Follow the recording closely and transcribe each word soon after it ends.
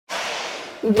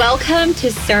Welcome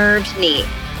to Served Neat.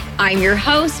 I'm your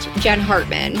host, Jen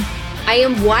Hartman. I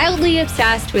am wildly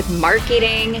obsessed with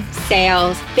marketing,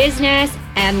 sales, business,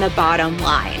 and the bottom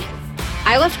line.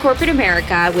 I left corporate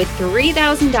America with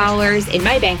 $3,000 in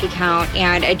my bank account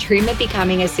and a dream of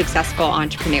becoming a successful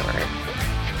entrepreneur.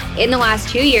 In the last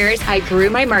 2 years, I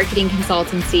grew my marketing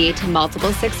consultancy to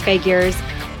multiple six figures,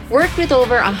 worked with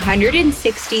over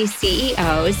 160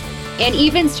 CEOs, and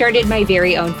even started my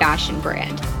very own fashion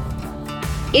brand.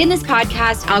 In this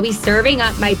podcast, I'll be serving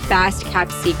up my best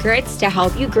kept secrets to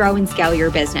help you grow and scale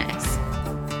your business.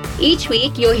 Each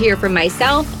week, you'll hear from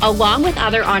myself along with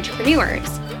other entrepreneurs.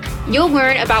 You'll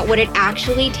learn about what it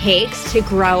actually takes to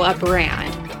grow a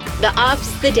brand, the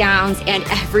ups, the downs, and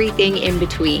everything in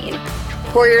between.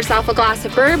 Pour yourself a glass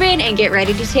of bourbon and get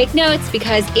ready to take notes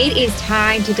because it is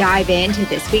time to dive into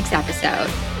this week's episode.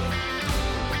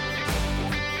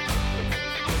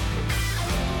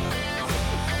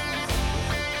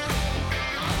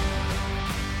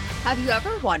 Have you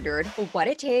ever wondered what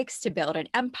it takes to build an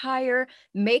empire,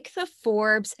 make the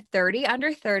Forbes 30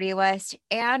 under 30 list,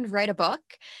 and write a book?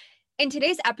 In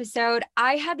today's episode,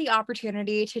 I had the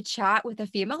opportunity to chat with a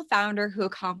female founder who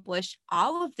accomplished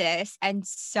all of this and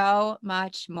so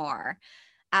much more.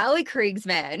 Ali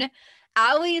Kriegsman.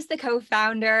 Ali is the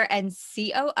co-founder and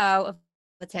COO of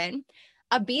Peloton,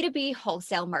 a B2B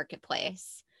wholesale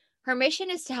marketplace. Her mission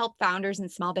is to help founders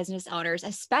and small business owners,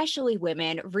 especially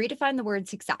women, redefine the word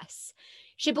success.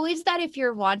 She believes that if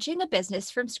you're launching a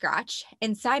business from scratch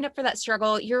and sign up for that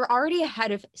struggle, you're already ahead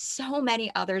of so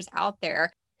many others out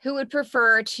there who would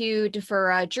prefer to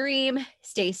defer a dream,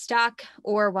 stay stuck,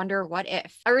 or wonder what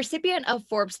if. A recipient of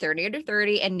Forbes 30 under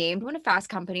 30 and named one of Fast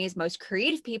Company's most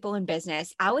creative people in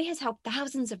business, Ali has helped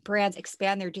thousands of brands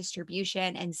expand their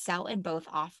distribution and sell in both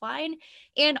offline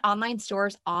and online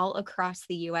stores all across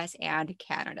the US and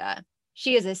Canada.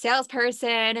 She is a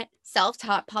salesperson,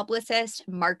 self-taught publicist,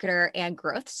 marketer, and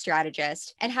growth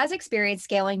strategist, and has experience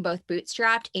scaling both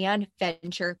bootstrapped and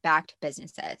venture-backed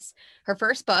businesses. Her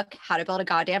first book, How to Build a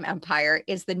Goddamn Empire,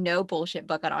 is the no bullshit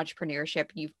book on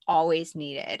entrepreneurship you've always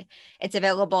needed. It's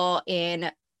available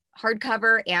in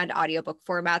hardcover and audiobook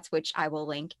formats, which I will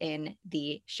link in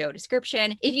the show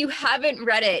description. If you haven't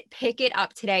read it, pick it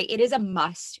up today. It is a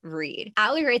must read.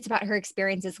 Ali writes about her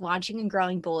experiences launching and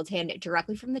growing Bulletin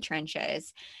directly from the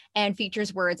trenches and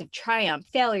features words of triumph,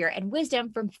 failure, and wisdom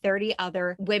from 30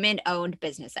 other women-owned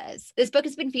businesses. This book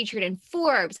has been featured in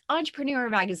Forbes, Entrepreneur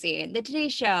Magazine, The Today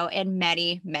Show, and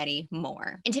many, many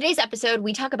more. In today's episode,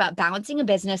 we talk about balancing a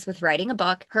business with writing a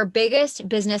book, her biggest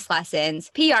business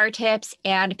lessons, PR tips,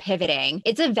 and pivoting.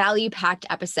 It's a value-packed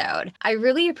episode. I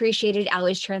really appreciated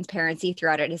Ali's transparency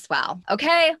throughout it as well.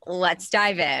 Okay, let's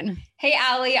dive in. Hey,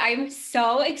 Ali, I'm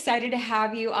so excited to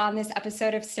have you on this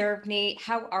episode of Serve Neat.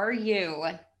 How are you?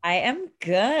 I am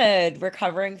good.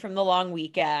 Recovering from the long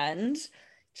weekend.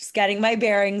 Just getting my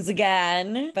bearings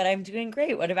again, but I'm doing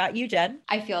great. What about you, Jen?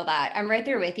 I feel that. I'm right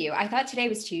there with you. I thought today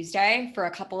was Tuesday for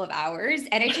a couple of hours,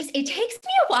 and it takes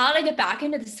me a while to get back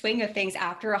into the swing of things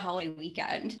after a holiday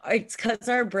weekend. It's because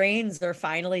our brains are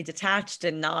finally detached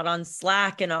and not on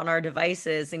Slack and on our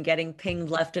devices and getting pinged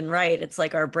left and right. It's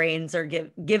like our brains are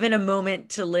given a moment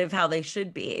to live how they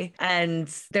should be, and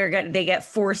they get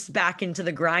forced back into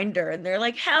the grinder, and they're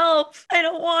like, "Help! I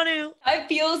don't want to." It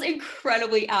feels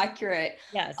incredibly accurate.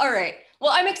 Yes. All right. Well,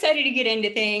 I'm excited to get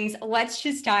into things. Let's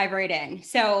just dive right in.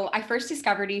 So I first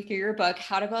discovered you through your book,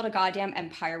 How to Build a Goddamn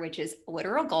Empire, which is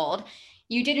literal gold.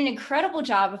 You did an incredible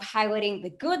job of highlighting the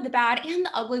good, the bad, and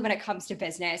the ugly when it comes to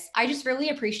business. I just really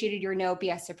appreciated your no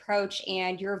BS approach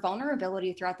and your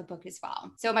vulnerability throughout the book as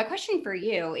well. So my question for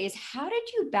you is, how did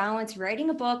you balance writing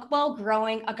a book while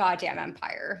growing a goddamn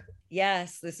empire?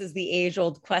 Yes, this is the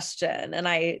age-old question. And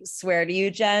I swear to you,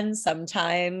 Jen,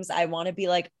 sometimes I want to be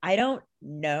like, I don't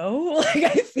know. Like,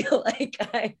 I feel like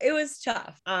it was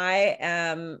tough. I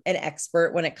am an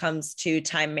expert when it comes to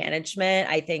time management.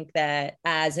 I think that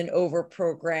as an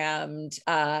overprogrammed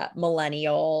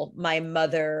millennial, my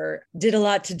mother did a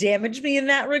lot to damage me in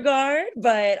that regard,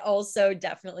 but also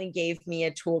definitely gave me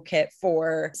a toolkit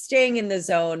for staying in the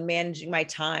zone, managing my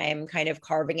time, kind of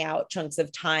carving out chunks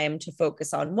of time to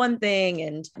focus on one thing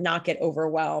and not get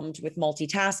overwhelmed with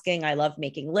multitasking. I love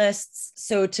making lists.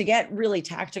 So to get really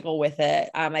tactical with it,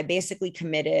 I basically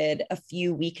committed a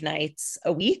few weeknights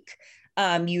a week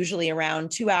usually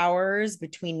around 2 hours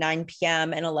between 9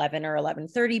 p.m. and 11 or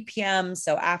 11:30 p.m.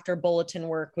 So after bulletin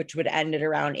work, which would end at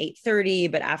around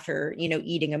 8:30, but after,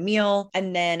 eating a meal.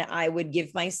 And then I would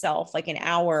give myself like an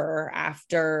hour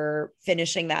after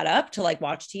finishing that up to like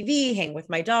watch TV, hang with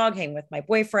my dog, hang with my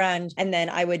boyfriend. And then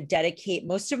I would dedicate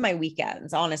most of my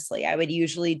weekends, honestly. I would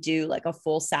usually do like a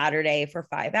full Saturday for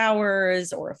 5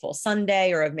 hours or a full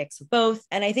Sunday or a mix of both.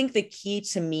 And I think the key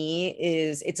to me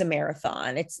is it's a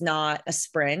marathon. It's not a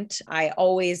sprint. I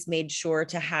always made sure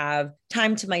to have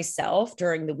time to myself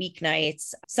during the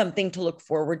weeknights, something to look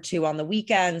forward to on the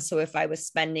weekends. So if I was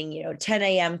spending, 10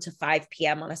 a.m. to 5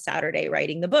 p.m. on a Saturday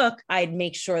writing the book, I'd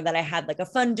make sure that I had like a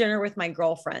fun dinner with my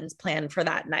girlfriends planned for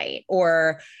that night,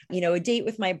 or, a date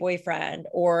with my boyfriend,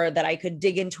 or that I could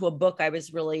dig into a book I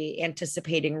was really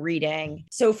anticipating reading.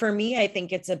 So for me, I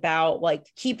think it's about like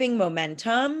keeping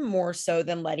momentum more so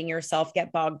than letting yourself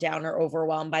get bogged down or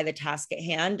overwhelmed by the task at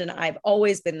hand. And I've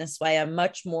always been this way. I'm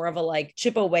much more of a like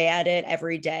chip away at it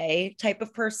every day type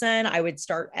of person. I would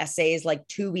start essays like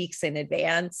 2 weeks in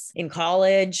advance in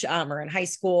college or in high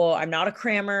school. I'm not a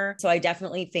crammer. So I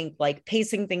definitely think like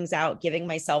pacing things out, giving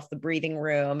myself the breathing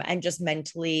room, and just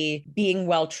mentally being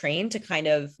well trained to kind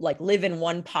of like live in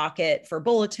one pocket for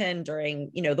bulletin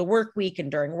during, the work week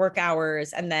and during work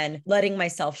hours, and then letting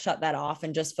myself shut that off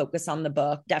and just focus on the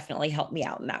book definitely helped me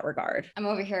out in that regard. I'm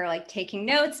over here like taking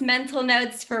notes, mental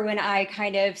notes for when I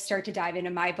kind of start to dive into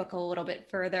my book a little bit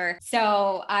further.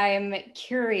 So I'm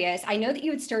curious. I know that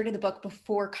you had started the book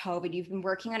before COVID. You've been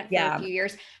working on it for a few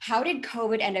years. How did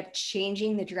COVID end up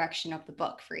changing the direction of the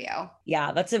book for you?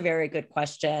 Yeah, that's a very good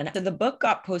question. So the book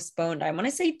got postponed, I want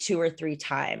to say 2 or 3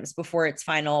 times before its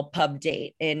final pub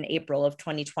date in April of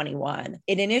 2021.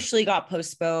 It initially got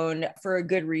postponed for a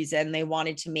good reason. They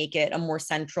wanted to make it a more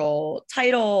central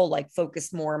title, like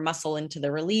focus more muscle into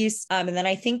the release. And then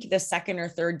I think the second or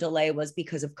third delay was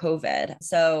because of COVID.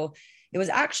 So it was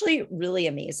actually really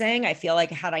amazing. I feel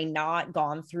like had I not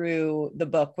gone through the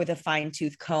book with a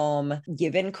fine-tooth comb,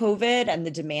 given COVID and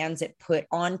the demands it put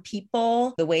on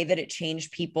people, the way that it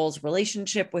changed people's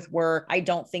relationship with work, I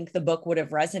don't think the book would have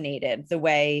resonated the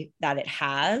way that it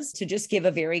has. To just give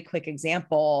a very quick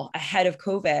example, ahead of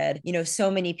COVID,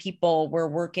 so many people were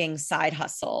working side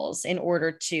hustles in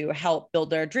order to help build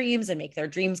their dreams and make their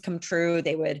dreams come true.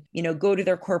 They would, go to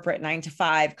their corporate 9 to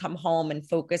 5, come home and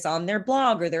focus on their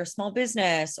blog or their small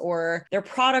business or their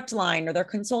product line or their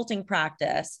consulting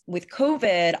practice. With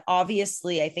COVID,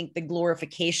 obviously, I think the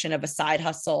glorification of a side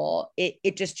hustle,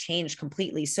 it just changed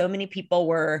completely. So many people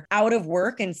were out of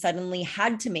work and suddenly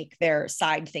had to make their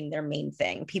side thing their main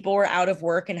thing. People were out of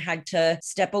work and had to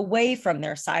step away from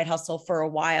their side hustle for a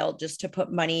while just to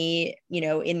put money,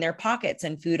 in their pockets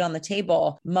and food on the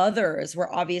table. Mothers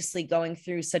were obviously going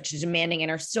through such a demanding and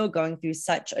are still going through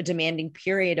such a demanding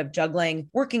period of juggling,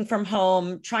 working from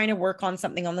home, trying to work on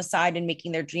something on the side and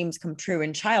making their dreams come true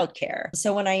in childcare.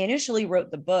 So when I initially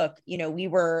wrote the book, we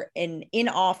were in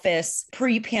office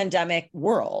pre-pandemic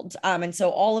world. And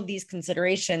so all of these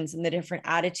considerations and the different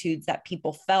attitudes that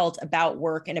people felt about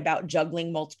work and about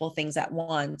juggling multiple things at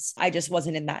once, I just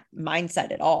wasn't in that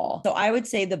mindset at all. So I would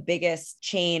say the biggest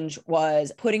change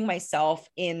was putting myself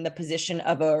in the position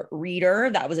of a reader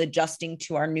that was adjusting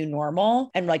to our new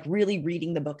normal and like really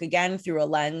reading the book again through a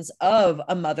lens of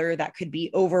a mother that could be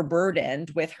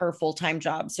overburdened with her full-time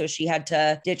job. So she had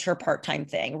to ditch her part-time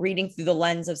thing, reading through the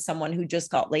lens of someone who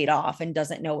just got laid off and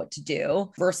doesn't know what to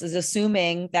do, versus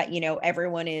assuming that,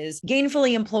 everyone is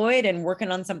gainfully employed and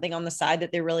working on something on the side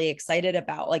that they're really excited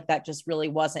about. Like that just really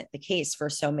wasn't the case for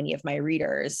so many of my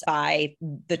readers by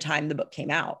the time the book came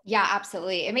out. Yeah,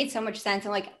 absolutely. It made so much sense.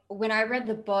 And like when I read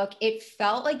the book, it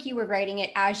felt like you were writing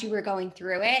it as you were going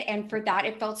through it. And for that,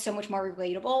 it felt so much more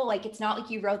relatable. Like it's not like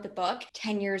you wrote the book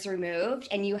 10 years removed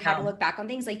and you had to look back on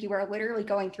things. Like you were literally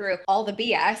going through all the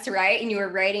BS, right? And you were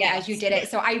writing as you did it.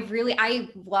 So I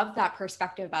love that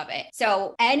perspective of it.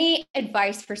 So any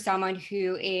advice for someone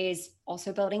who is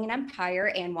also building an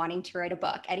empire and wanting to write a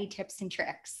book? Any tips and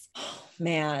tricks? Oh,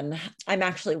 man, I'm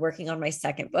actually working on my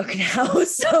second book now.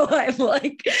 So I'm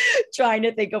like trying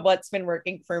to think of what's been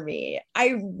working for me.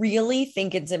 I really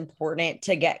think it's important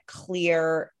to get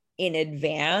clear in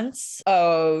advance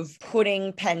of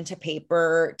putting pen to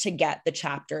paper to get the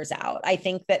chapters out. I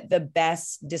think that the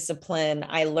best discipline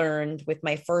I learned with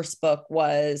my first book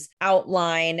was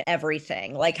outline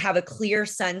everything, like have a clear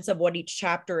sense of what each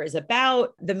chapter is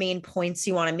about, the main points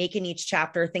you want to make in each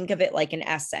chapter. Think of it like an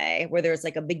essay where there's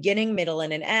like a beginning, middle,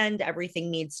 and an end. Everything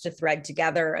needs to thread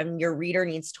together and your reader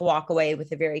needs to walk away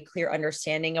with a very clear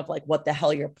understanding of like what the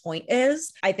hell your point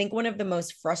is. I think one of the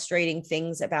most frustrating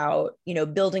things about,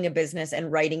 building a a business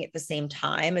and writing at the same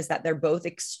time is that they're both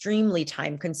extremely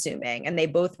time consuming and they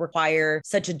both require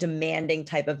such a demanding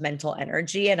type of mental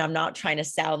energy. And I'm not trying to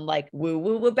sound like woo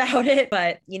woo about it,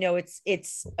 but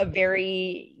it's a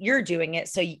very, you're doing it,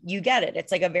 so you get it.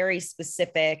 It's like a very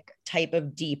specific type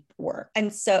of deep work.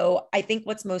 And so I think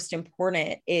what's most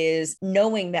important is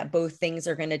knowing that both things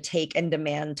are going to take and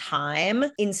demand time,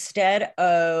 instead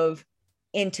of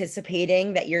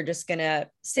anticipating that you're just going to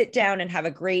sit down and have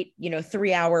a great,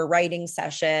 3-hour writing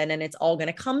session and it's all going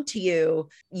to come to you.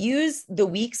 Use the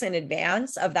weeks in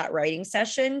advance of that writing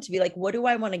session to be like, what do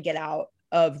I want to get out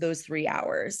of those 3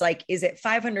 hours? Like, is it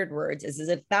 500 words? Is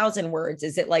it 1,000 words?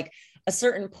 Is it like a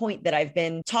certain point that I've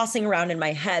been tossing around in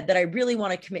my head that I really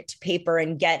want to commit to paper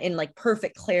and get in like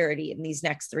perfect clarity in these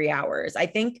next 3 hours? I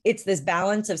think it's this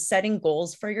balance of setting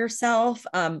goals for yourself,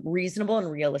 reasonable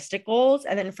and realistic goals.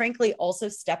 And then frankly, also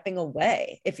stepping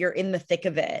away if you're in the thick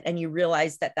of it and you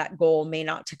realize that that goal may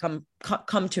not to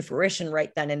come to fruition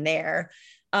right then and there.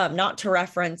 Not to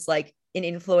reference like an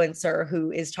influencer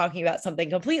who is talking about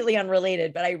something completely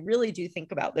unrelated, but I really do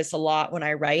think about this a lot when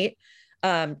I write.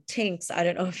 Tinks, I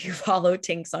don't know if you follow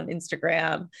Tinks on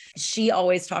Instagram. She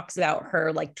always talks about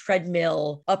her like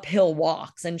treadmill uphill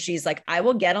walks. And she's like, I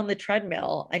will get on the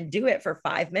treadmill and do it for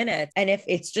 5 minutes. And if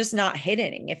it's just not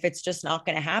hitting, if it's just not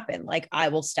going to happen, like I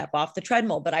will step off the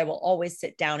treadmill, but I will always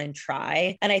sit down and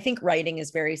try. And I think writing is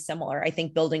very similar. I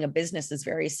think building a business is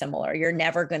very similar. You're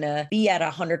never going to be at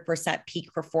 100%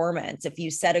 peak performance. If you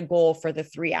set a goal for the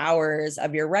 3 hours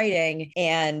of your writing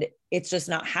and it's just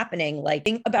not happening, like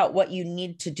think about what you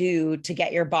need to do to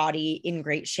get your body in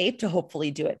great shape to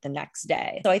hopefully do it the next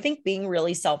day. So I think being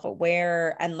really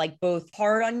self-aware and like both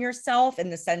hard on yourself in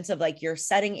the sense of like you're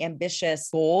setting ambitious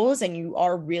goals and you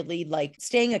are really like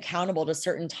staying accountable to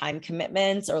certain time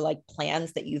commitments or like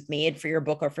plans that you've made for your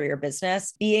book or for your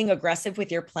business, being aggressive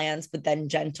with your plans, but then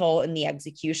gentle in the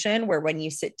execution, where when you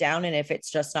sit down and if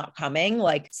it's just not coming,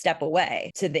 like step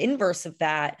away. To the inverse of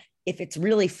that, if it's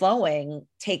really flowing,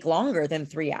 take longer than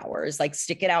 3 hours, like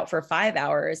stick it out for 5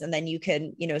 hours. And then you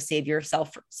can, save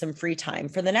yourself some free time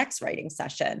for the next writing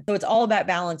session. So it's all about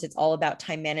balance. It's all about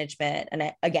time management.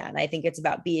 And again, I think it's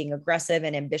about being aggressive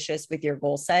and ambitious with your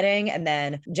goal setting and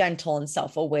then gentle and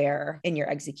self-aware in your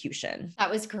execution. That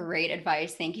was great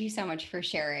advice. Thank you so much for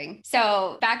sharing.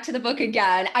 So back to the book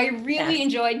again. I really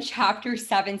enjoyed chapter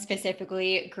 7,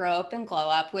 specifically Grow Up and Glow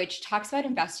Up, which talks about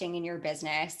investing in your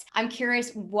business. I'm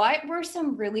curious, what were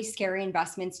some really scary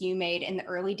investments you made in the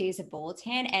early days of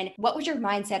Bulletin? And what was your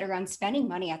mindset around spending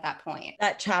money at that point?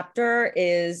 That chapter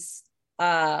is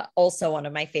also one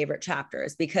of my favorite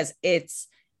chapters because it's,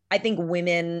 I think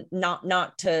women,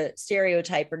 not to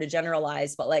stereotype or to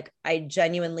generalize, but like I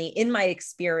genuinely, in my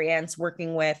experience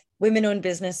working with women-owned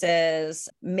businesses,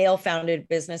 male-founded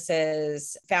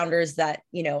businesses, founders that,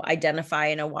 identify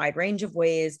in a wide range of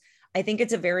ways, I think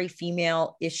it's a very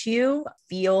female issue.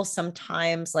 Feel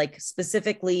sometimes like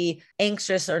specifically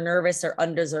anxious or nervous or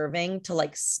undeserving to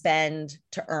like spend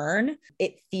to earn.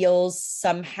 It feels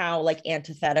somehow like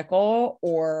antithetical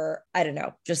or I don't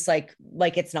know, just like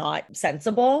it's not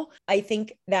sensible. I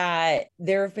think that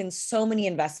there have been so many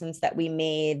investments that we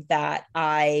made that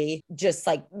I just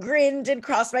like grinned and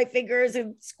crossed my fingers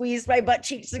and squeezed my butt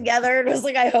cheeks together and was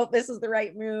like, I hope this is the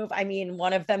right move. I mean,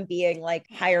 one of them being like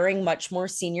hiring much more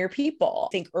senior people.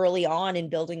 I think early on in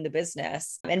building the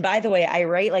business. And by the way, I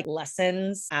write like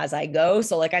lessons as I go.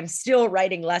 So like I'm still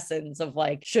writing lessons of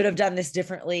like, should have done this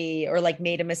differently or like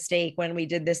made a mistake when we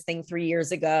did this thing 3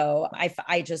 years ago.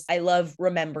 I love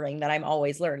remembering that I'm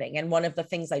always learning. And one of the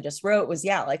things I just wrote was,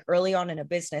 like early on in a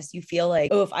business, you feel like,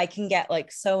 oh, if I can get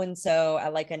like so-and-so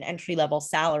at like an entry-level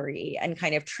salary and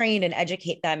kind of train and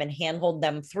educate them and handhold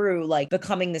them through like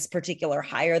becoming this particular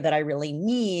hire that I really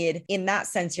need. In that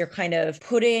sense, you're kind of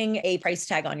putting a price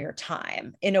tag on your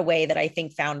time in a way that I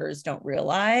think founders don't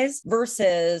realize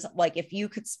versus like if you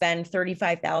could spend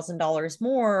 $35,000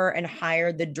 more and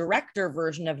hire the director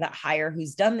version of that hire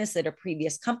who's done this at a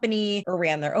previous company or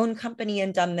ran their own company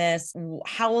and done this,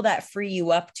 how will that free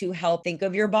you up to help think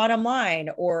of your bottom line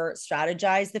or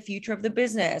strategize the future of the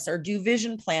business or do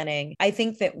vision planning? I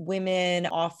think that women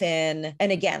often,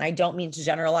 and again, I don't mean to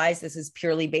generalize, this is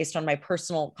purely based on my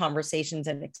personal conversations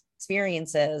and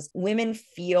experiences, women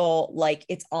feel like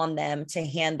it's on them to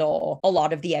handle a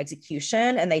lot of the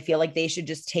execution, and they feel like they should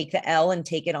just take the L and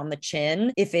take it on the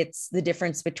chin if it's the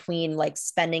difference between like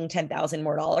spending 10,000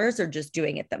 more dollars or just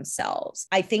doing it themselves.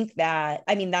 I think that,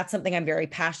 I mean, that's something I'm very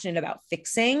passionate about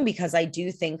fixing, because I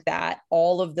do think that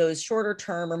all of those shorter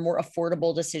term or more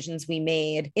affordable decisions we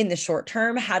made in the short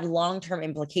term had long-term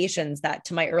implications that,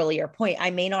 to my earlier point,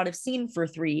 I may not have seen for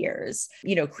 3 years,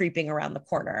 creeping around the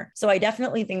corner. So I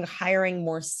definitely think hiring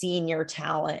more senior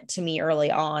talent to me early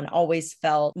on always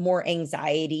felt more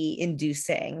anxiety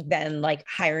inducing than like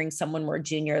hiring someone more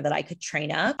junior that I could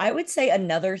train up. I would say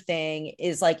another thing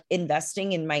is like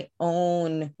investing in my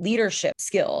own leadership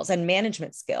skills and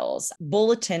management skills.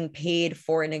 Bulletin paid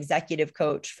for an executive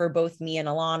coach for both me and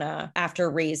Alana after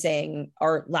raising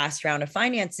our last round of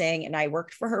financing. And I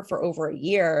worked for her for over a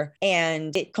year,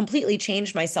 and it completely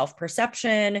changed my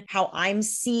self-perception, how I'm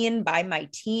seen by my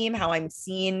team, how I'm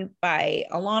seen by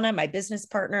Alana, my business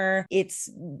partner. It's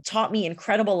taught me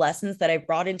incredible lessons that I've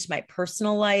brought into my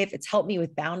personal life. It's helped me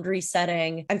with boundary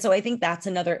setting. And so I think that's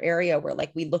another area where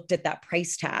like we looked at that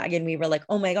price tag and we were like,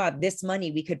 oh my God, this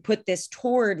money, we could put this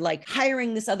toward like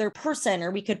hiring this other person,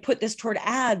 or we could put this toward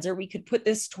ads, or we could put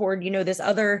this toward, this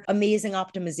other amazing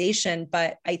optimization.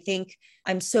 But I think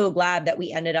I'm so glad that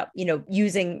we ended up,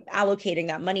 allocating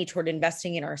that money toward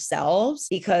investing in ourselves,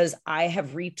 because I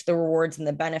have reaped the rewards and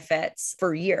the benefits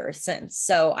for years since.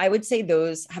 So I would say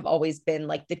those have always been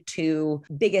like the two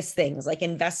biggest things, like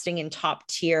investing in top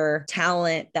tier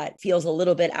talent that feels a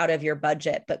little bit out of your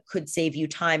budget, but could save you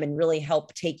time and really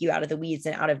help take you out of the weeds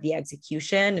and out of the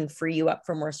execution and free you up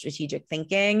for more strategic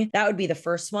thinking. That would be the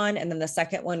first one. And then the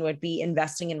second one would be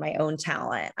investing in my own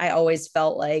talent. I always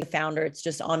felt like a founder, it's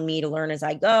just on me to learn as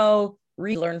I go,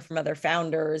 relearn from other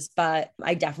founders. But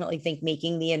I definitely think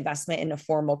making the investment in a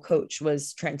formal coach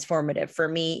was transformative for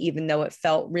me, even though it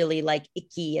felt really like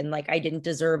icky and like I didn't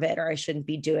deserve it or I shouldn't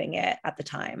be doing it at the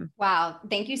time. Wow.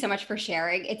 Thank you so much for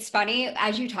sharing. It's funny,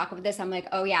 as you talk about this, I'm like,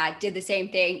 oh yeah, did the same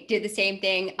thing.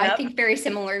 Yep. I think very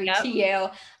similar to you.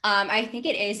 I think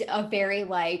it is a very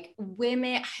like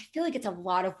women. I feel like it's a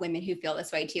lot of women who feel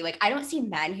this way too. Like I don't see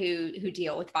men who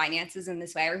deal with finances in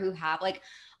this way, or who have like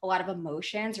a lot of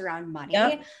emotions around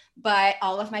money, but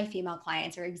all of my female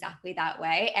clients are exactly that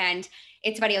way. And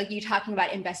it's funny, like you talking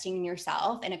about investing in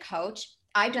yourself and a coach.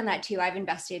 I've done that too. I've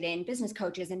invested in business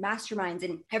coaches and masterminds.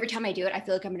 And every time I do it, I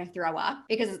feel like I'm going to throw up,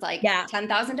 because it's like $10,000,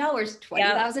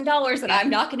 $20,000 that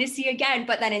I'm not going to see again.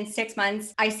 But then in 6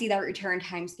 months, I see that return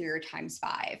times 3 or times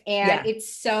 5. And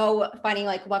it's so funny,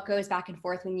 like what goes back and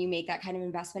forth when you make that kind of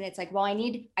investment. It's like, well, I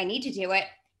need to do it.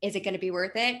 Is it going to be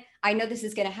worth it? I know this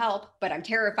is going to help, but I'm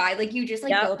terrified. Like you just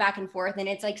like go back and forth, and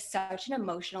it's like such an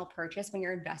emotional purchase when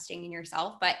you're investing in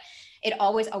yourself, but it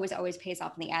always pays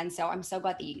off in the end. So I'm so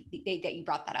glad that you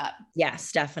brought that up.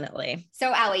 Yes, definitely.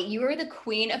 So Allie, you are the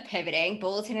queen of pivoting.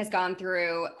 Bulletin has gone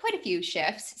through quite a few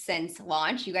shifts since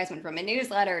launch. You guys went from a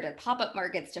newsletter to pop-up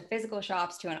markets to physical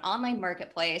shops to an online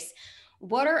marketplace.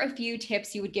 What are a few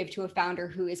tips you would give to a founder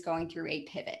who is going through a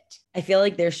pivot? I feel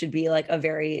like there should be like a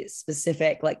very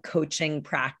specific like coaching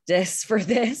practice for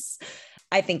this.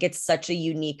 I think it's such a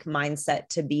unique mindset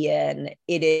to be in.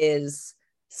 It is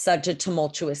such a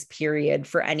tumultuous period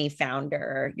for any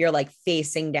founder. You're like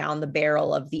facing down the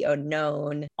barrel of the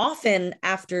unknown, often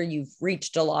after you've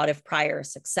reached a lot of prior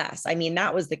success. I mean,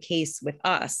 that was the case with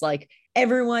us. Like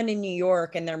everyone in New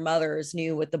York and their mothers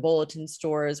knew what the Bulletin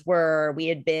stores were. We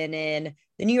had been in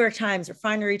the New York Times,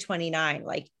 Refinery29,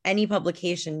 like any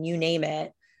publication, you name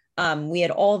it. We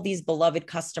had all of these beloved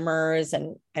customers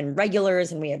and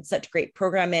regulars, and we had such great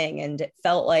programming. And it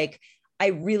felt like, I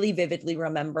really vividly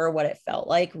remember what it felt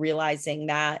like, realizing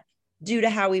that due to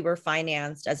how we were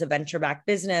financed as a venture-backed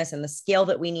business and the scale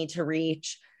that we need to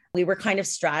reach, we were kind of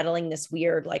straddling this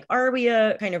weird, like, are we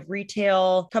a kind of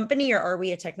retail company or are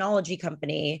we a technology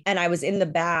company? And I was in the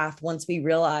bath once we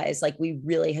realized like we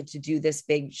really had to do this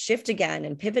big shift again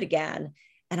and pivot again.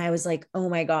 And I was like, oh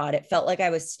my God, it felt like I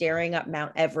was staring up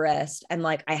Mount Everest. And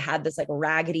like, I had this like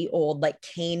raggedy old like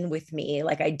cane with me.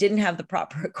 Like I didn't have the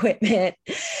proper equipment.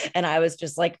 And I was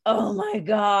just like, oh my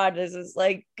God, this is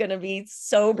like going to be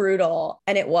so brutal.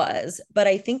 And it was. But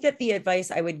I think that the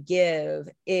advice I would give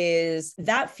is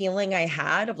that feeling I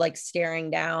had of like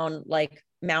staring down like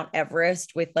Mount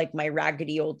Everest with like my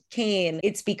raggedy old cane,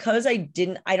 it's because I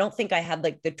don't think I had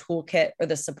like the toolkit or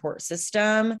the support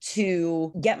system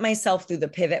to get myself through the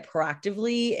pivot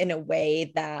proactively in a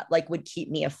way that like would keep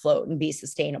me afloat and be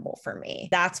sustainable for me.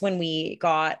 That's when we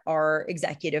got our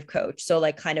executive coach. So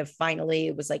like kind of finally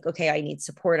it was like, okay, I need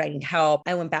support. I need help.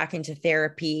 I went back into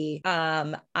therapy.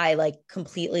 I like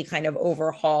completely kind of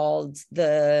overhauled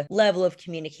the level of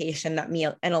communication that me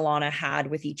and Alana had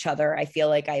with each other. I feel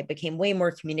like I became way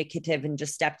more communicative and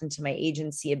just stepped into my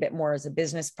agency a bit more as a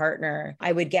business partner.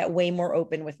 I would get way more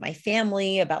open with my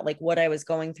family about like what I was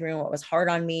going through and what was hard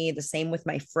on me. The same with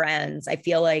my friends. I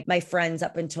feel like my friends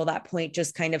up until that point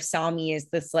just kind of saw me as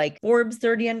this like Forbes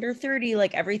 30 under 30,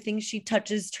 like everything she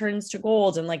touches turns to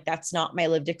gold. And like, that's not my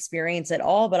lived experience at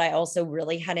all. But I also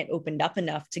really hadn't opened up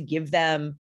enough to give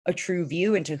them a true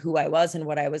view into who I was and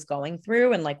what I was going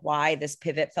through and like why this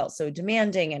pivot felt so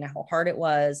demanding and how hard it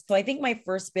was. So I think my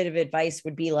first bit of advice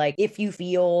would be like, if you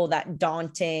feel that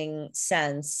daunting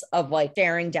sense of like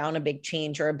staring down a big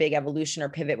change or a big evolution or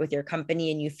pivot with your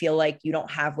company and you feel like you don't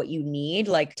have what you need,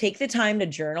 like take the time to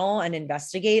journal and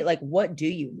investigate, like, what do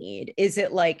you need? Is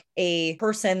it like a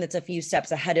person that's a few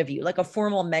steps ahead of you, like a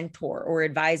formal mentor or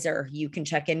advisor you can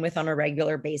check in with on a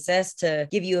regular basis to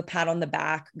give you a pat on the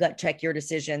back, gut check your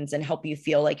decision and help you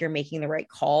feel like you're making the right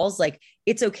calls? Like,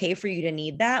 it's okay for you to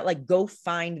need that. Like, go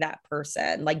find that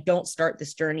person. Like, don't start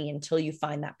this journey until you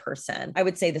find that person. I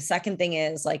would say the second thing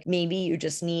is like, maybe you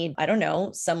just need, I don't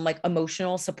know, some like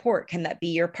emotional support. Can that be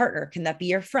your partner? Can that be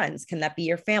your friends? Can that be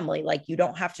your family? Like, you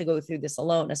don't have to go through this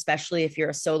alone, especially if you're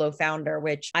a solo founder,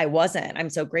 which I wasn't. I'm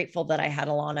so grateful that I had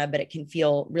Alana, but it can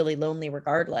feel really lonely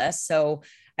regardless. So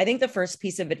I think the first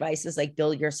piece of advice is like,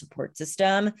 build your support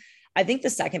system. I think the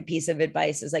second piece of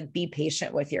advice is like, be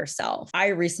patient with yourself. I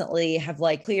recently have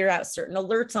like cleared out certain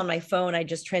alerts on my phone. I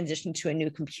just transitioned to a new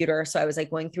computer. So I was like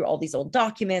going through all these old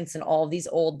documents and all these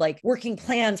old like working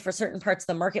plans for certain parts of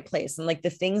the marketplace. And like the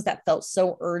things that felt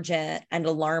so urgent and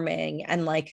alarming and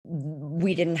like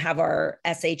we didn't have our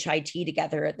SHIT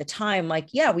together at the time. Like,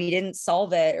 yeah, we didn't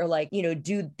solve it or like, you know,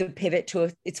 do the pivot to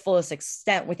its fullest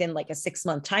extent within like a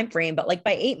 6-month time frame. But like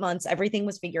by 8 months, everything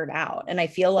was figured out. And I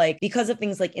feel like because of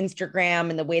things like Instagram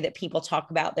and the way that people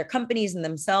talk about their companies and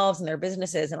themselves and their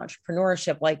businesses and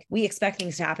entrepreneurship, like we expect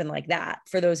things to happen like that.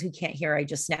 For those who can't hear, I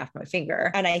just snapped my finger.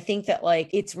 And I think that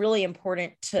like, it's really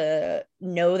important to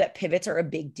know that pivots are a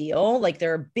big deal. Like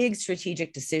they're a big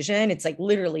strategic decision. It's like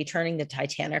literally turning the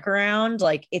Titanic around.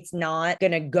 Like it's not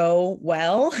going to go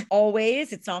well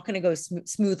always. It's not going to go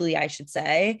smoothly, I should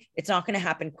say. It's not going to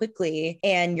happen quickly.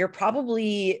 And you're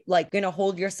probably like going to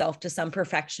hold yourself to some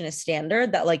perfectionist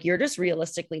standard that like, you're just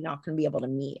realistically not going to be able to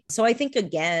meet. So I think,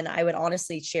 again, I would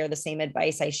honestly share the same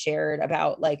advice I shared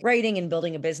about like writing and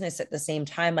building a business at the same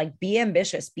time. Like be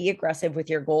ambitious, be aggressive with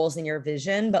your goals and your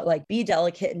vision, but like be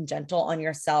delicate and gentle on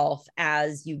yourself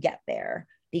as you get there.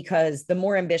 Because the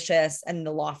more ambitious and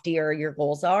the loftier your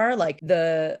goals are, like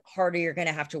the harder you're going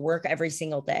to have to work every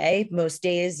single day. Most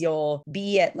days you'll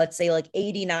be at, let's say like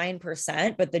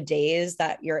 89%, but the days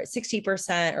that you're at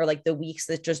 60% or like the weeks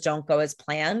that just don't go as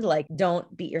planned, like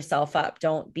don't beat yourself up.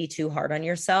 Don't be too hard on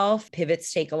yourself.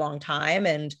 Pivots take a long time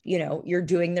and, you know, you're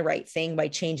doing the right thing by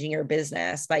changing your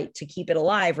business to keep it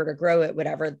alive or to grow it,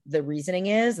 whatever the reasoning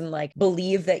is. And like,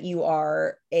 believe that you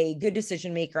are a good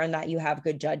decision maker and that you have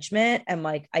good judgment. And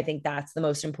like, I think that's the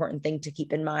most important thing to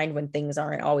keep in mind when things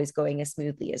aren't always going as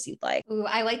smoothly as you'd like. Ooh,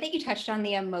 I like that you touched on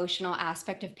the emotional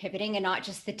aspect of pivoting and not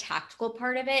just the tactical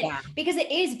part of it, Yeah. because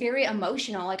it is very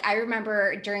emotional. Like I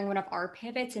remember during one of our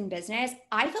pivots in business,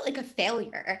 I felt like a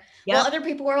failure. Yep. While other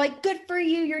people were like, good for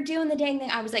you, you're doing the dang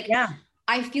thing. I was like, Yeah.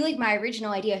 I feel like my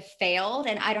original idea failed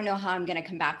and I don't know how I'm going to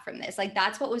come back from this. Like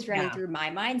that's what was running through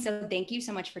my mind. So thank you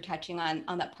so much for touching on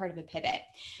that part of a pivot.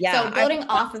 Yeah. So building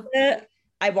off of it,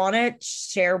 I want to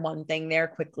share one thing there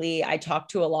quickly. I talked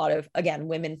to a lot of, again,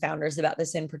 women founders about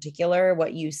this in particular,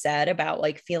 what you said about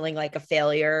like feeling like a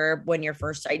failure when your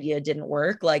first idea didn't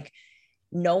work. Like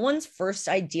no one's first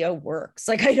idea works.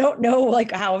 Like, I don't know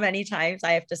like how many times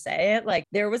I have to say it. Like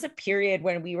there was a period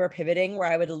when we were pivoting where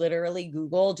I would literally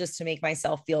Google just to make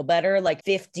myself feel better, like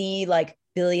 50, like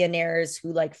billionaires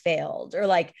who like failed or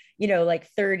like, you know, like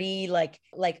 30,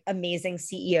 like amazing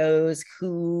CEOs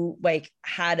who like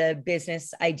had a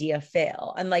business idea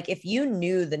fail. And like, if you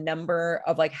knew the number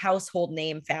of like household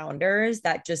name founders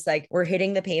that just like were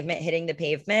hitting the pavement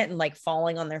and like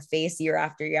falling on their face year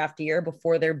after year after year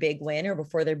before their big win or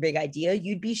before their big idea,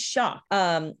 you'd be shocked.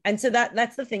 And so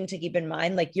that's the thing to keep in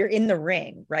mind. Like you're in the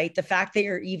ring, right? The fact that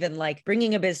you're even like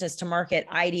bringing a business to market,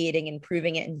 ideating,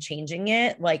 improving it and changing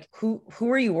it, like who who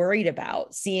are you worried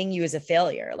about seeing you as a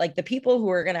failure? Like the people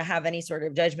who are going to have any sort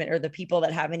of judgment are the people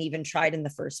that haven't even tried in the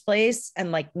first place.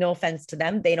 And like, no offense to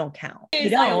them, they don't count.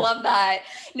 I love that.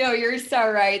 No, you're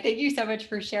so right. Thank you so much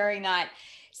for sharing that.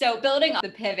 So building on the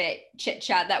pivot chit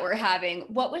chat that we're having,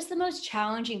 what was the most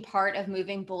challenging part of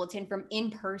moving Bulletin from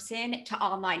in-person to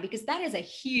online? Because that is a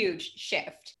huge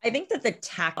shift. I think that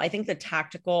the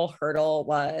tactical hurdle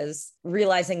was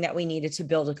realizing that we needed to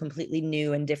build a completely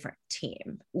new and different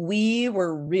team. We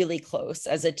were really close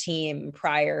as a team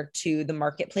prior to the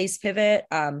marketplace pivot.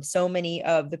 So many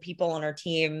of the people on our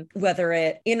team, whether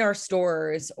it in our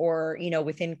stores or,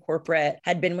 within corporate,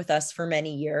 had been with us for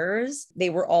many years. They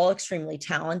were all extremely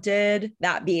talented.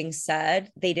 That being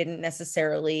said, we didn't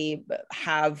necessarily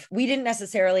have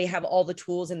all the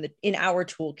tools in our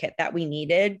toolkit that we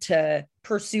needed to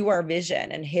pursue our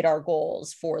vision and hit our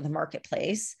goals for the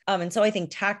marketplace. And so I think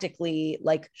tactically,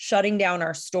 like shutting down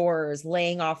our stores,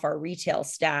 laying off our retail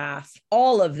staff,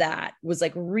 all of that was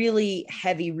like really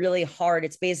heavy, really hard.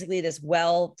 It's basically this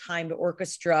well-timed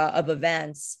orchestra of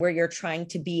events where you're trying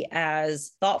to be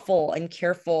as thoughtful and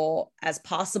careful as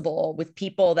possible with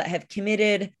people that have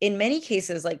committed, in many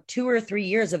cases, like 2 or 3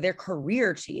 years of their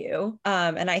career to you.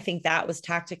 And I think that was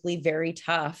tactically very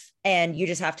tough. And you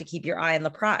just have to keep your eye on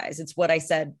the prize. It's what I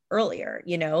said earlier,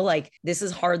 like this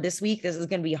is hard this week. This is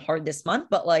going to be hard this month,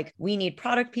 but like we need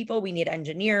product people, we need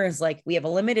engineers, like we have a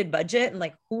limited budget, and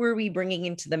like who are we bringing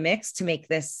into the mix to make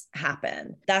this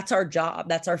happen? That's our job.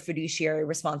 That's our fiduciary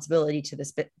responsibility to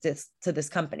this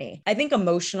company. I think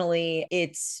emotionally,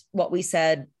 it's what we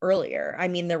said earlier. I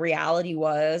mean, the reality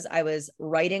was I was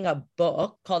writing a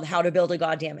book called How to Build a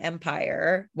Goddamn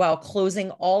Empire while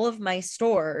closing all of my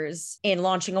stores and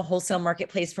launching a wholesale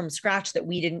marketplace from scratch that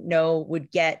we didn't know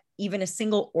would get even a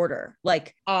single order.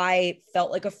 Like I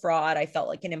felt like a fraud. I felt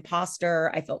like an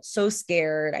imposter. I felt so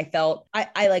scared.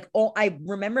 I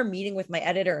remember meeting with my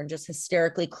editor and just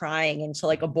hysterically crying into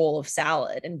like a bowl of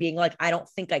salad and being like, I don't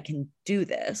think I can do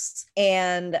this.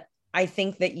 And I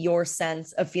think that your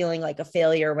sense of feeling like a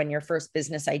failure when your first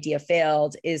business idea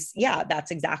failed is,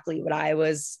 that's exactly what I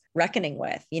was reckoning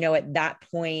with, at that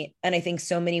point. And I think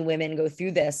so many women go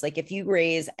through this. Like if you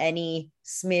raise any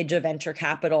smidge of venture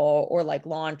capital or like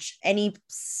launch any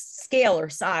scale or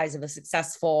size of a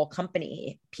successful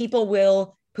company, people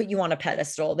will put you on a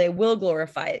pedestal. They will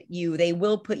glorify you. They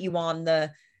will put you on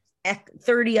the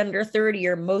 30 under 30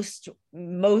 or most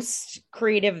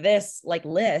creative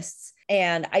lists.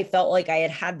 And I felt like I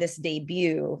had this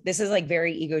debut. This is like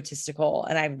very egotistical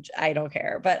and I don't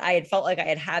care, but I had felt like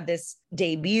I had this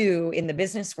debut in the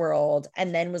business world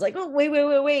and then was like, oh,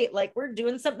 wait. Like we're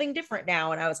doing something different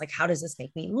now. And I was like, how does this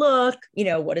make me look?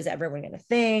 What is everyone going to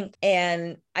think?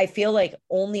 And I feel like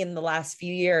only in the last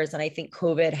few years, and I think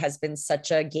COVID has been such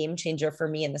a game changer for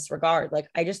me in this regard. Like,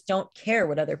 I just don't care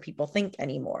what other people think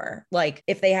anymore. Like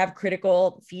if they have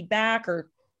critical feedback or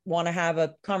want to have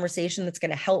a conversation that's going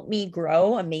to help me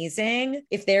grow, amazing.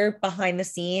 If they're behind the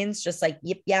scenes, just like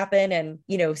yip yapping and,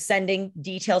 sending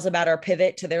details about our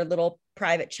pivot to their little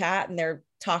private chat and they're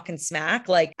talking smack,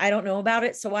 like I don't know about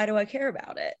it. So why do I care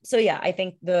about it? So yeah, I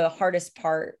think the hardest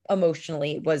part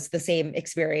emotionally was the same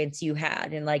experience you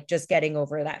had and like just getting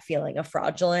over that feeling of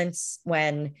fraudulence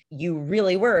when you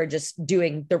really were just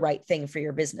doing the right thing for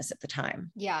your business at the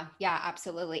time. Yeah,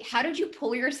 absolutely. How did you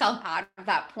pull yourself out of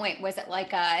that point? Was it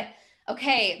like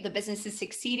okay, the business is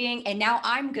succeeding and now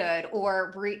I'm good?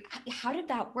 Or how did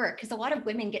that work? Because a lot of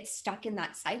women get stuck in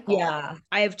that cycle. Yeah,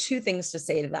 I have 2 things to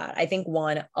say to that. I think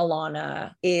one,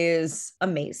 Alana is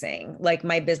amazing. Like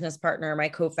my business partner, my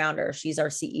co-founder, she's our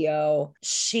CEO.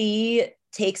 She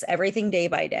takes everything day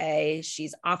by day.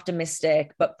 She's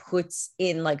optimistic, but puts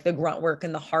in like the grunt work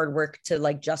and the hard work to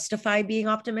like justify being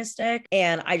optimistic.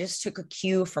 And I just took a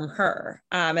cue from her.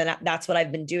 And that's what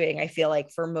I've been doing. I feel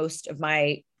like for most of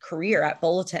my career at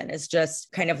Bulletin is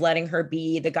just kind of letting her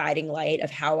be the guiding light of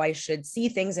how I should see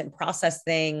things and process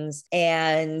things.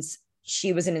 And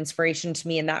she was an inspiration to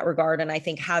me in that regard. And I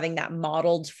think having that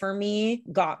modeled for me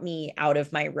got me out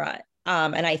of my rut.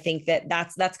 And I think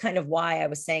that's kind of why I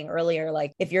was saying earlier,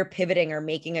 like if you're pivoting or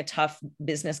making a tough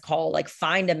business call, like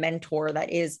find a mentor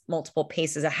that is multiple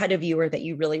paces ahead of you or that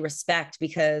you really respect,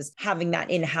 because having that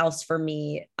in-house for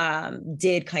me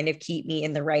did kind of keep me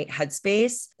in the right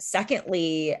headspace.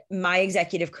 Secondly, my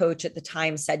executive coach at the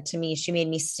time said to me, she made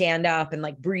me stand up and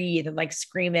like breathe and like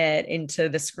scream it into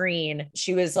the screen.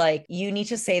 She was like, you need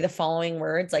to say the following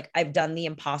words, like, I've done the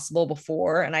impossible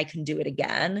before and I can do it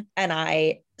again. And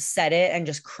I said it and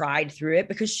just cried through it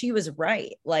because she was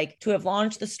right. Like, to have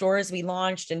launched the stores we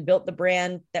launched and built the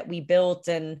brand that we built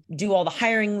and do all the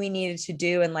hiring we needed to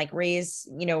do and like raise,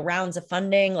 rounds of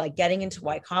funding, like getting into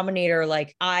Y Combinator,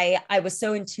 like I was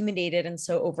so intimidated and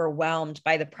so overwhelmed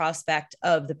by the prospect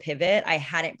of the pivot. I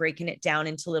hadn't broken it down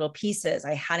into little pieces.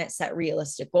 I hadn't set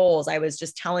realistic goals. I was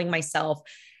just telling myself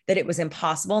that it was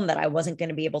impossible and that I wasn't going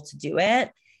to be able to do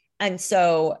it. And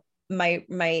so my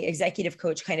executive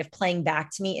coach kind of playing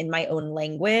back to me in my own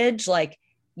language, like,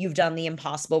 you've done the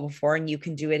impossible before and you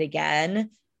can do it again,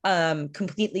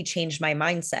 completely changed my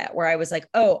mindset, where I was like,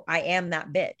 oh, I am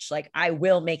that bitch. Like, I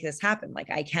will make this happen. Like,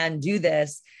 I can do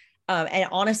this. And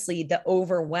honestly, the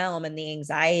overwhelm and the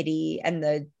anxiety and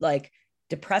the like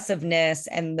depressiveness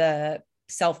and the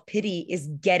self-pity is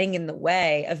getting in the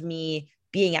way of me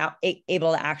being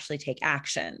able to actually take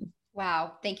action.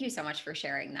 Wow. Thank you so much for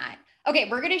sharing that. Okay,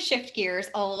 we're going to shift gears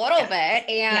a little bit.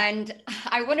 And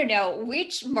I want to know,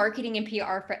 which marketing and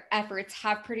PR efforts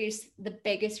have produced the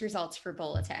biggest results for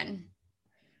Bulletin?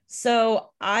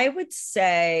 So I would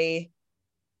say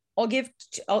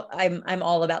I'm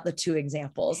all about the 2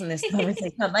 examples in this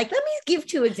conversation. I'm like, let me give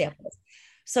 2 examples.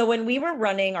 So when we were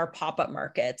running our pop-up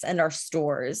markets and our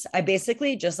stores, I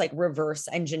basically just like reverse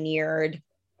engineered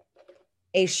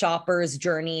a shopper's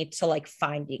journey to like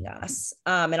finding us.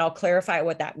 And I'll clarify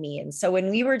what that means. So when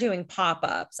we were doing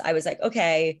pop-ups, I was like,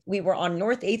 okay, we were on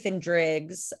North 8th and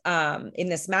Driggs in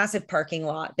this massive parking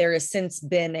lot. There has since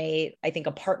been I think,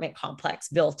 apartment complex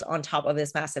built on top of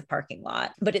this massive parking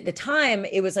lot. But at the time,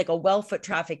 it was like a well-foot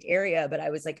trafficked area. But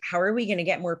I was like, how are we going to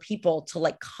get more people to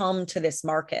like come to this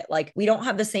market? Like, we don't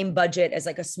have the same budget as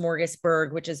like a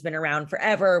Smorgasburg, which has been around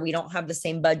forever. We don't have the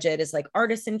same budget as like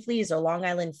Artisan Fleas or Long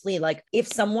Island Flea. Like, if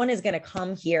someone is going to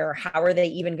come here, how are they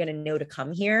even going to know to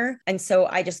come here? And so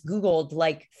I just Googled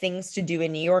like things to do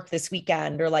in New York this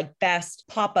weekend, or like best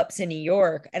pop-ups in New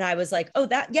York. And I was like, oh,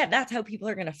 that's how people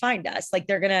are going to find us. Like,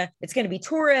 it's going to be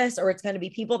tourists, or it's going to be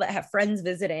people that have friends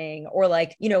visiting, or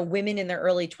like, women in their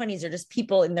early 20s, or just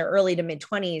people in their early to mid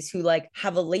 20s who like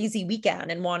have a lazy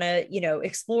weekend and want to,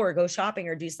 explore, go shopping,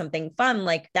 or do something fun.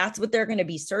 Like, that's what they're going to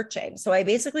be searching. So I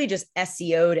basically just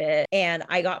SEO'd it, and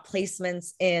I got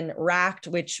placements in Rack,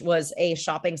 which was a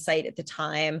shopping site at the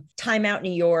time, Time Out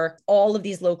New York, all of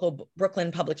these local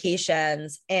Brooklyn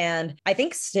publications. And I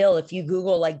think still, if you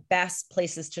Google like best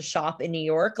places to shop in New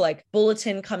York, like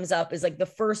Bulletin comes up as like the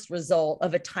first result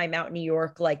of a Time Out New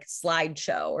York like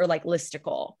slideshow or like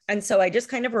listicle. And so I just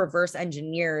kind of reverse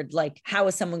engineered like, how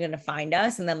is someone going to find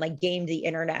us? And then like gamed the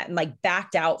internet and like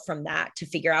backed out from that to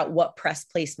figure out what press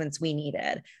placements we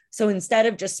needed. So instead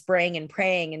of just spraying and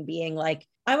praying and being like,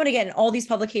 I want to get in all these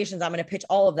publications, I'm going to pitch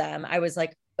all of them, I was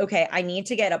like, okay, I need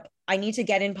to get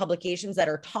in publications that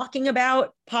are talking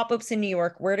about pop-ups in New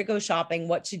York, where to go shopping,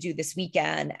 what to do this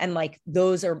weekend. And like,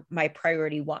 those are my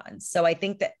priority ones. So I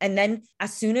think that, and then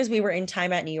as soon as we were in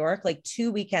Time Out New York, like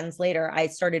 2 weekends later, I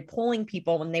started polling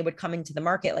people when they would come into the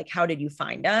market, like, how did you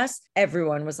find us?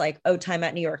 Everyone was like, oh, Time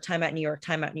Out New York, Time Out New York,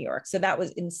 Time Out New York. So that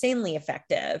was insanely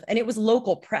effective. And it was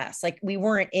local press. Like, we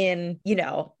weren't in,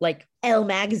 like Elle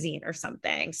magazine or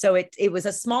something. So it was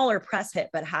a smaller press hit,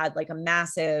 but had like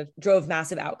drove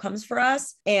massive outcomes for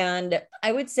us. And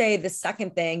I would say the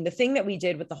second thing, the thing that we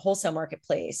did with the wholesale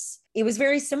marketplace, it was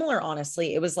very similar,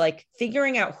 honestly. It was like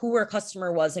figuring out who our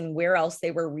customer was and where else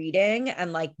they were reading,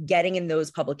 and like getting in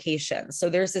those publications. So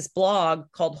there's this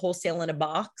blog called Wholesale in a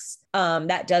Box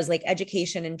that does like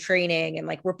education and training and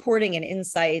like reporting and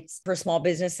insights for small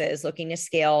businesses looking to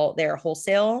scale their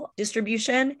wholesale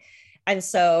distribution. And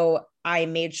so I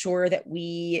made sure that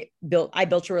I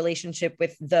built a relationship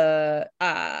with the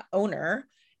owner,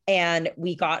 and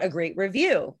we got a great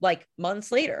review like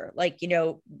months later, like,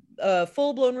 a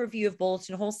full-blown review of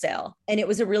Bulletin Wholesale. And it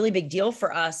was a really big deal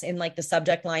for us in like the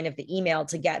subject line of the email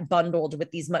to get bundled with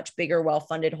these much bigger,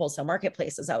 well-funded wholesale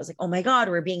marketplaces. I was like, oh my God,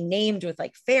 we're being named with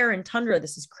like Fair and Tundra.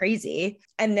 This is crazy.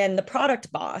 And then the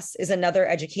Product Boss is another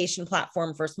education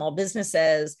platform for small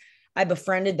businesses. I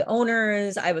befriended the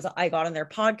owners. I got on their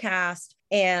podcast,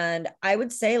 and I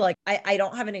would say like, I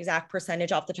don't have an exact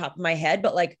percentage off the top of my head,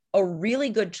 but like a really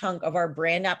good chunk of our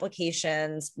brand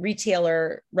applications,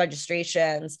 retailer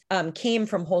registrations came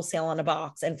from Wholesale in a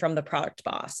Box and from the Product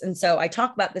Boss. And so I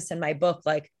talk about this in my book.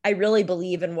 Like, I really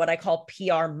believe in what I call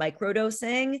PR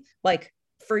microdosing. Like,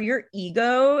 for your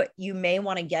ego, you may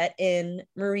want to get in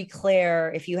Marie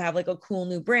Claire if you have like a cool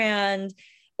new brand.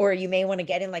 Or you may want to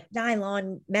get in like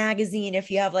Nylon magazine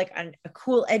if you have like a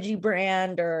cool edgy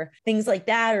brand or things like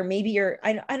that. Or maybe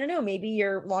I don't know, maybe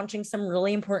you're launching some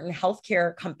really important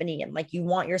healthcare company and like you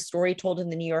want your story told in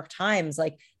the New York Times.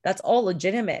 Like, that's all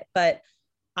legitimate. But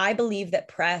I believe that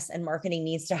press and marketing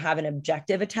needs to have an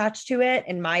objective attached to it.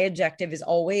 And my objective is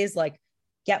always like,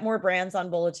 get more brands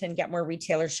on Bulletin, get more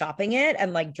retailers shopping it,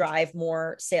 and like drive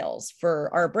more sales for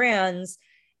our brands.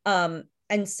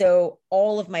 And so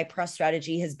all of my press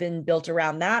strategy has been built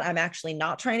around that. I'm actually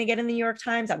not trying to get in the New York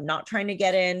Times. I'm not trying to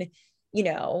get in,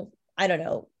 I don't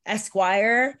know,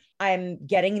 Esquire. I'm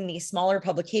getting in these smaller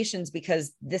publications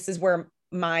because this is where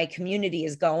my community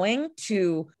is going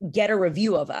to get a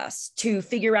review of us, to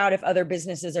figure out if other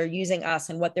businesses are using us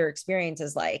and what their experience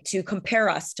is like, to compare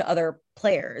us to other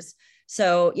players.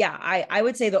 So yeah, I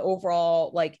would say the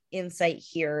overall like insight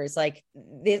here is like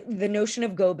the notion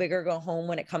of go big or go home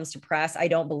when it comes to press. I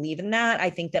don't believe in that. I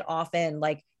think that often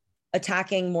like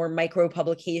attacking more micro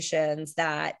publications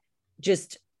that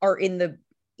just are in the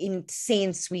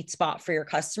insane sweet spot for your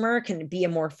customer can be a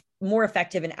more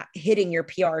effective in hitting your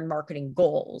PR and marketing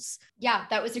goals. Yeah,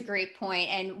 that was a great point.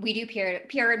 And we do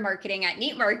PR and marketing at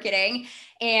Neat Marketing.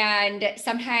 And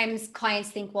sometimes clients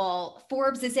think, well,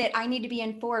 Forbes is it. I need to be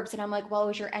in Forbes. And I'm like, well,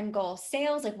 is your end goal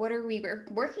sales? Like, what are we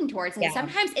working towards? And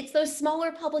sometimes it's those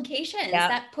smaller publications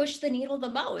that push the needle the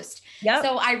most.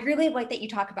 So I really like that you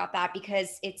talk about that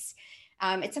because it's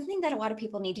something that a lot of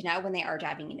people need to know when they are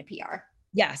diving into PR.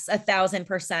 Yes,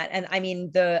 1,000%. And I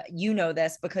mean,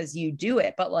 this because you do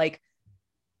it, but like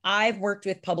I've worked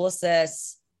with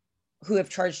publicists who have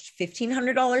charged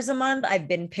 $1,500 a month. I've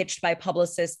been pitched by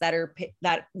publicists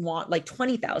that want like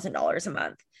 $20,000 a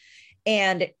month.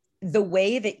 And the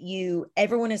way that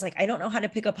everyone is like, I don't know how to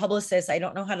pick a publicist. I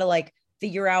don't know how to like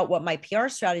figure out what my PR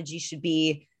strategy should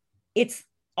be. It's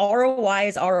ROI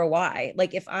is ROI.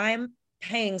 Like if I'm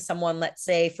paying someone, let's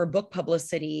say for book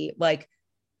publicity, like,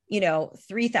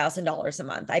 $3,000 a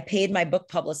month. I paid my book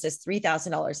publicist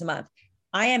 $3,000 a month.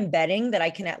 I am betting that I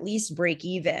can at least break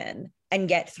even and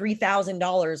get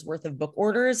 $3,000 worth of book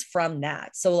orders from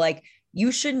that. So like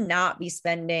you should not be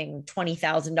spending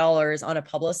 $20,000 on a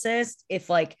publicist if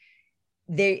like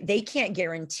they can't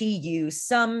guarantee you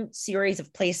some series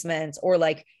of placements or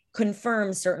like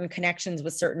confirm certain connections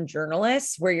with certain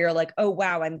journalists where you're like, oh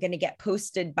wow, I'm going to get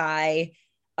posted by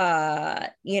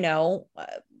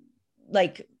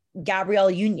like Gabrielle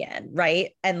Union,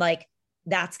 right? And like,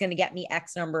 that's going to get me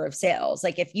X number of sales.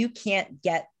 Like if you can't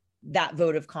get that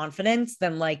vote of confidence,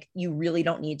 then like, you really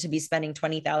don't need to be spending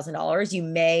 $20,000. You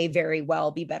may very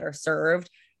well be better served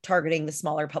targeting the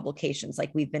smaller publications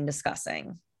like we've been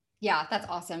discussing. Yeah, that's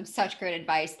awesome. Such great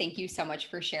advice. Thank you so much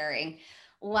for sharing.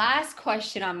 Last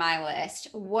question on my list.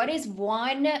 What is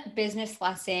one business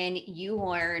lesson you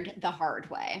learned the hard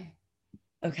way?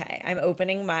 Okay. I'm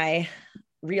opening my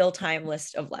real-time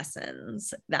list of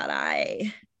lessons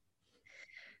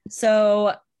so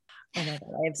oh my God,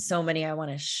 I have so many I want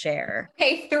to share.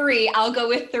 Okay, 3. I'll go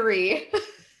with 3.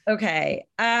 Okay.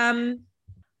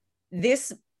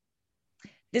 This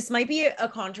might be a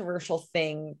controversial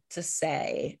thing to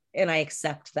say, and I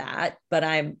accept that, but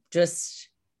I'm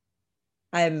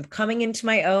coming into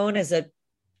my own as a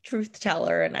truth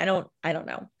teller, and I don't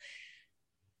know.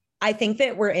 I think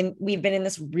that we've been in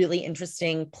this really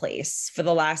interesting place for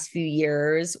the last few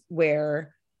years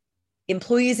where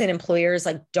employees and employers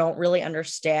like don't really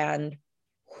understand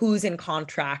who's in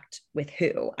contract with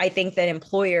who. I think that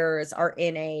employers are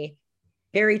in a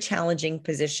very challenging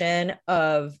position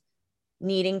of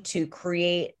needing to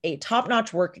create a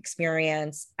top-notch work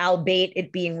experience, albeit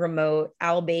it being remote,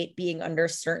 albeit being under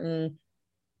certain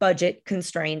budget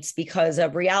constraints because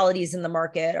of realities in the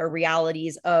market or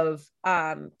realities of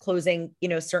closing,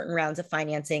 certain rounds of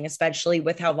financing, especially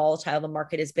with how volatile the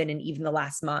market has been in even the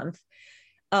last month.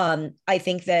 I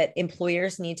think that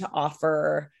employers need to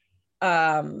offer,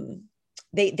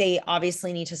 they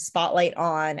obviously need to spotlight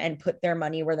on and put their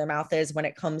money where their mouth is when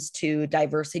it comes to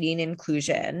diversity and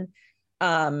inclusion.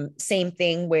 Same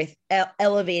thing with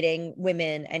elevating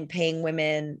women and paying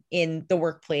women in the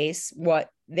workplace, what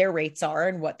their rates are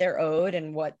and what they're owed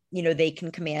and what, they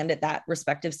can command at that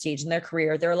respective stage in their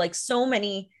career. There are like so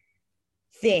many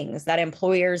things that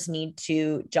employers need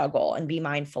to juggle and be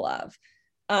mindful of.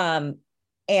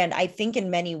 And I think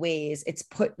in many ways it's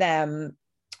put them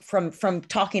from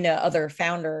talking to other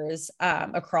founders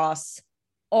across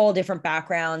all different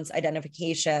backgrounds,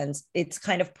 identifications, it's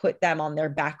kind of put them on their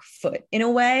back foot in a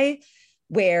way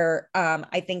where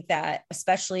I think that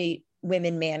especially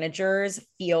women managers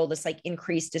feel this like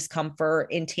increased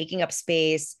discomfort in taking up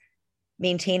space,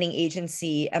 maintaining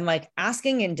agency, and like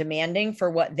asking and demanding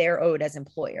for what they're owed as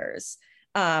employers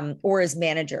or as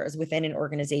managers within an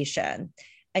organization.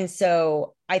 And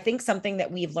so I think something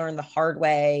that we've learned the hard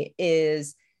way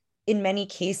is in many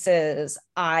cases,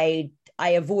 I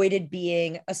avoided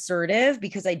being assertive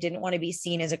because I didn't want to be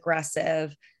seen as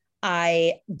aggressive.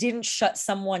 I didn't shut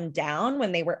someone down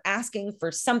when they were asking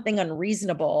for something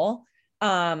unreasonable,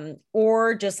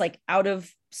 or just like out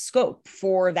of scope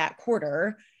for that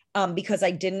quarter, because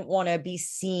I didn't want to be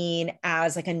seen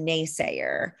as like a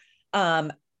naysayer.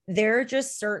 There are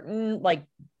just certain like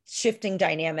shifting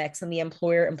dynamics in the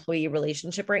employer employee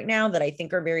relationship right now that I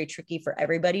think are very tricky for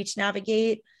everybody to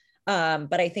navigate.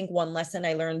 But I think one lesson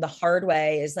I learned the hard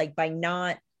way is like by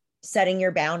not setting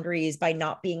your boundaries, by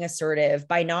not being assertive,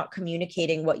 by not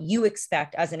communicating what you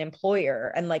expect as an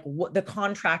employer and like what the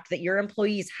contract that your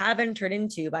employees have entered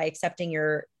into by accepting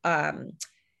your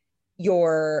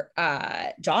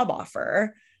job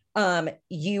offer,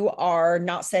 you are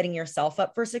not setting yourself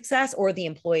up for success or the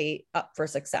employee up for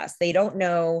success. They don't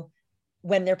know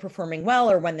when they're performing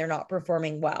well or when they're not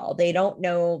performing well. They don't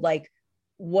know like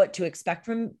what to expect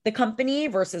from the company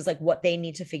versus like what they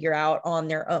need to figure out on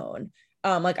their own.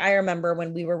 Like I remember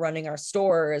when we were running our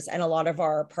stores and a lot of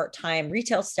our part-time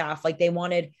retail staff, like they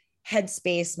wanted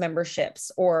Headspace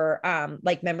memberships or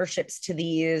like memberships to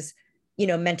these,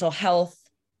 mental health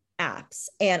apps.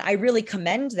 And I really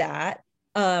commend that.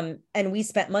 And we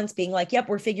spent months being like, yep,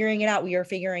 we're figuring it out. We are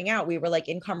figuring out. We were like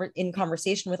in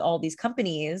conversation with all these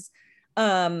companies.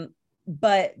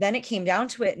 But then it came down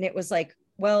to it and it was like,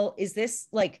 well, is this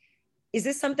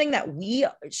something that we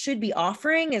should be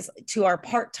offering is to our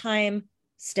part-time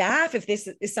staff? If this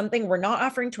is something we're not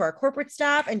offering to our corporate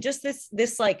staff, and just this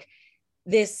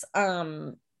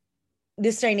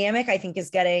dynamic, I think is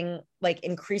getting like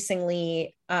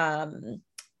increasingly,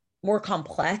 more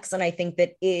complex. And I think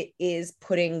that it is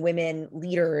putting women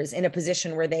leaders in a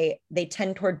position where they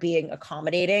tend toward being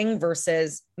accommodating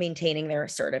versus maintaining their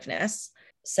assertiveness.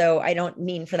 So I don't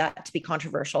mean for that to be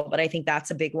controversial, but I think that's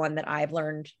a big one that I've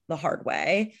learned the hard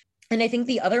way. And I think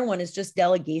the other one is just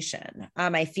delegation.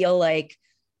 I feel like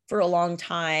for a long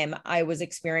time, I was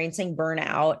experiencing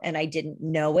burnout and I didn't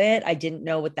know it. I didn't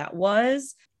know what that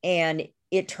was. And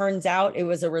it turns out it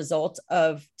was a result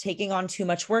of taking on too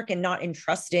much work and not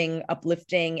entrusting,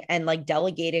 uplifting, and like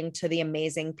delegating to the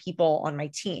amazing people on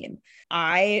my team.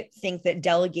 I think that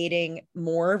delegating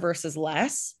more versus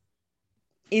less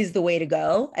is the way to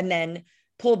go, and then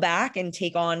pull back and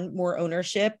take on more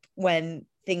ownership when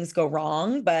things go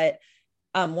wrong. But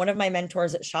one of my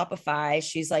mentors at Shopify,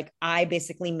 she's like, I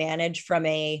basically manage from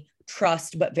a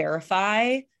trust but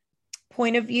verify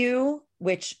point of view,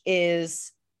 which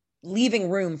is leaving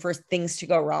room for things to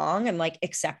go wrong and like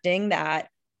accepting that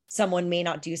someone may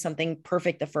not do something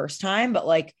perfect the first time, but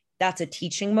like that's a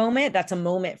teaching moment. That's a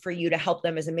moment for you to help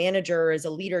them as a manager or as a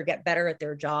leader get better at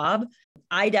their job.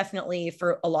 I definitely,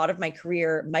 for a lot of my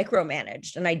career,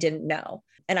 micromanaged and I didn't know.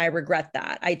 And I regret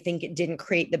that. I think it didn't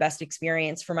create the best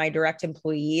experience for my direct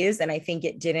employees. And I think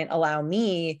it didn't allow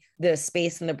me the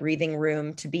space and the breathing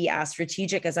room to be as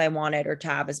strategic as I wanted or to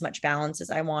have as much balance as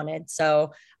I wanted.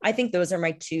 So I think those are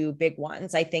my two big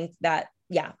ones. I think that,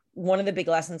 yeah, one of the big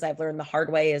lessons I've learned the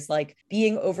hard way is like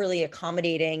being overly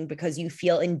accommodating because you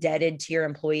feel indebted to your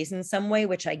employees in some way,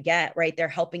 which I get, right? They're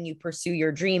helping you pursue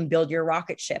your dream, build your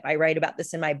rocket ship. I write about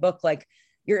this in my book. Like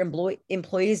your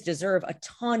employees deserve a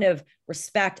ton of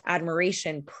respect,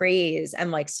 admiration, praise, and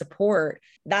like support.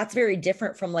 That's very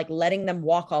different from like letting them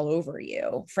walk all over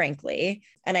you, frankly.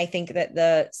 And I think that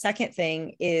the second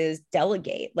thing is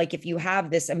delegate. Like if you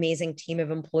have this amazing team of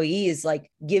employees,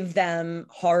 like give them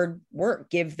hard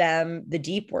work, give them the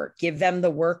deep work, give them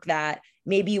the work that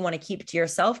maybe you want to keep to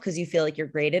yourself because you feel like you're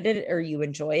great at it or you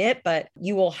enjoy it, but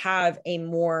you will have a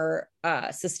more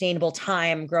sustainable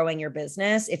time growing your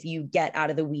business if you get out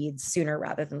of the weeds sooner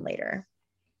rather than later.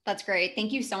 That's great.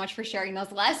 Thank you so much for sharing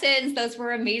those lessons. Those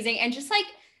were amazing. And just like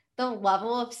the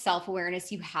level of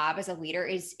self-awareness you have as a leader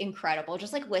is incredible.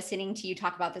 Just like listening to you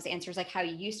talk about those answers, like how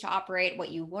you used to operate, what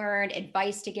you learned,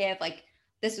 advice to give, like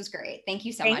this was great. Thank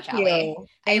you so much, Ali.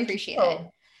 I appreciate it.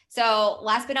 So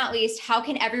last but not least, how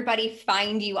can everybody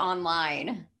find you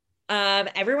online?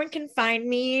 Everyone can find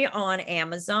me on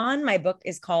Amazon. My book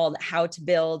is called How to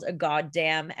Build a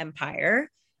Goddamn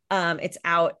Empire. It's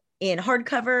out in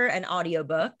hardcover and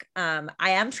audiobook. I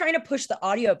am trying to push the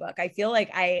audiobook. I feel like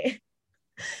I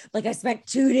spent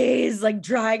 2 days like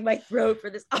drying my throat for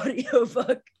this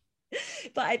audiobook.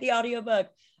 Buy the audiobook.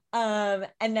 And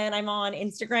then I'm on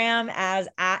Instagram as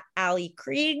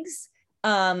 @AliKriegs.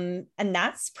 And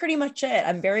that's pretty much it.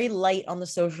 I'm very light on the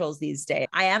socials these days.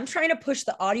 I am trying to push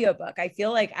the audiobook. I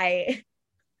feel like I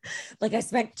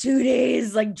spent 2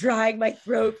 days like drying my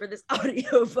throat for this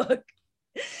audiobook.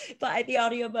 Buy the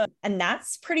audiobook. And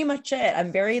that's pretty much it.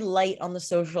 I'm very light on the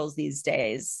socials these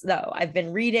days, though. I've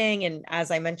been reading and,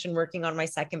 as I mentioned, working on my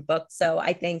second book. So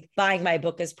I think buying my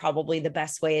book is probably the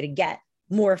best way to get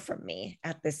more from me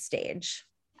at this stage.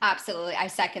 Absolutely. I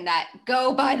second that.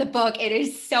 Go buy the book. It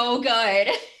is so good.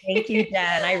 Thank you,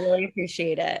 Jen. I really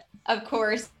appreciate it. Of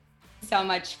course. So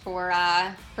much for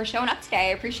showing up today.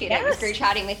 I appreciate it. It was Yes. great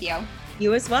chatting with you.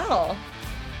 You as well.